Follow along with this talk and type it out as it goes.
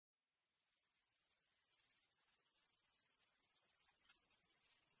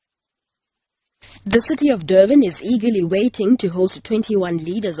The city of Durban is eagerly waiting to host 21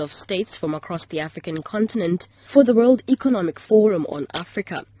 leaders of states from across the African continent for the World Economic Forum on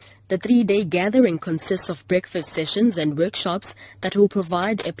Africa. The three-day gathering consists of breakfast sessions and workshops that will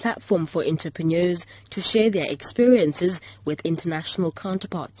provide a platform for entrepreneurs to share their experiences with international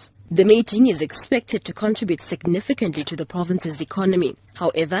counterparts. The meeting is expected to contribute significantly to the province's economy.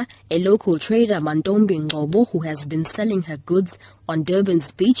 However, a local trader, Mantombi Ngobo, who has been selling her goods on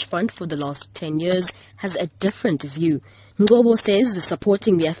Durban's beachfront for the last 10 years, has a different view. Ngobo says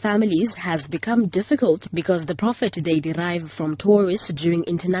supporting their families has become difficult because the profit they derive from tourists during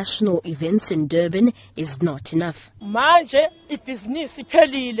international events in Durban is not enough.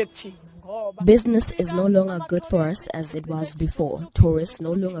 Business is no longer good for us as it was before. Tourists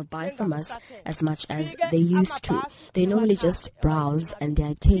no longer buy from us as much as they used to. They normally just browse and they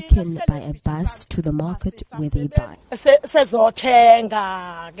are taken by a bus to the market where they buy.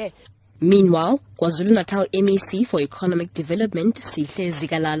 Meanwhile, KwaZulu-Natal MEC for Economic Development, Sihle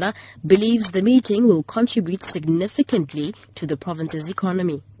Zikalala, believes the meeting will contribute significantly to the province's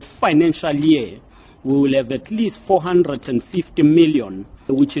economy. This financial year, we will have at least 450 million,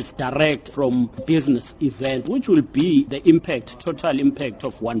 which is direct from business event, which will be the total impact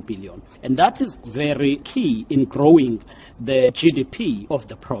of 1 billion. And that is very key in growing the GDP of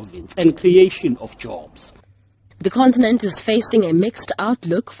the province and creation of jobs. The continent is facing a mixed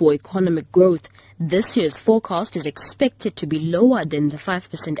outlook for economic growth. This year's forecast is expected to be lower than the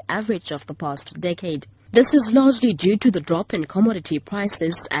 5% average of the past decade. This is largely due to the drop in commodity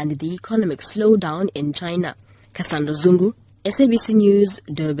prices and the economic slowdown in China. Cassandra Zungu, SABC News,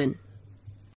 Durban.